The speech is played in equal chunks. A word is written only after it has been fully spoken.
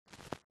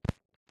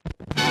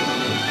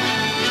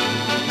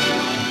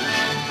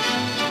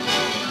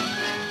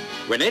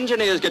When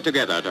engineers get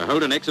together to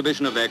hold an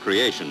exhibition of their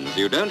creations,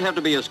 you don't have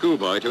to be a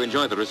schoolboy to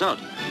enjoy the result.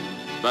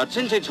 But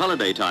since it's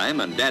holiday time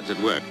and Dad's at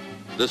work,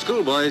 the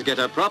schoolboys get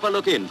a proper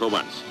look in for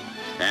once.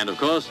 And of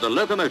course, the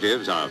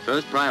locomotives are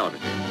first priority.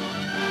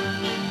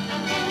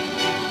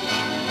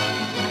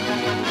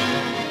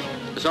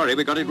 Sorry,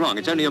 we got it wrong.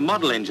 It's only a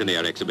model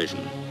engineer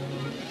exhibition.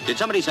 Did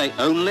somebody say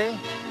only?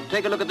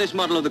 Take a look at this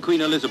model of the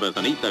Queen Elizabeth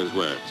and eat those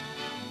words.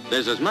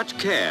 There's as much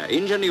care,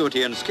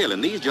 ingenuity and skill in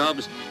these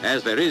jobs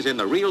as there is in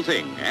the real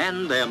thing,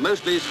 and they're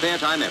mostly spare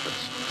time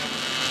efforts.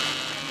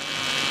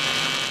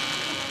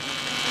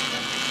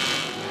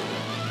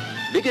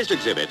 Biggest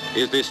exhibit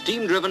is this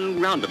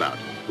steam-driven roundabout,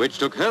 which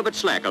took Herbert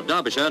Slack of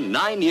Derbyshire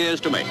 9 years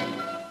to make.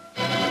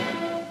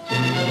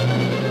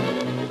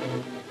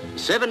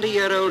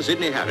 70-year-old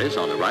Sidney Harris,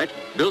 on the right,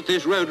 built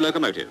this road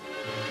locomotive.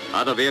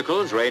 Other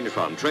vehicles range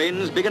from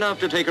trains big enough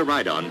to take a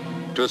ride on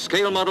to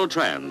scale model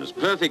trams,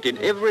 perfect in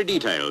every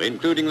detail,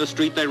 including the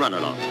street they run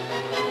along.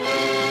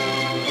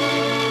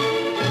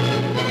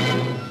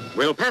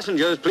 Will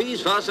passengers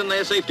please fasten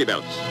their safety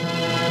belts?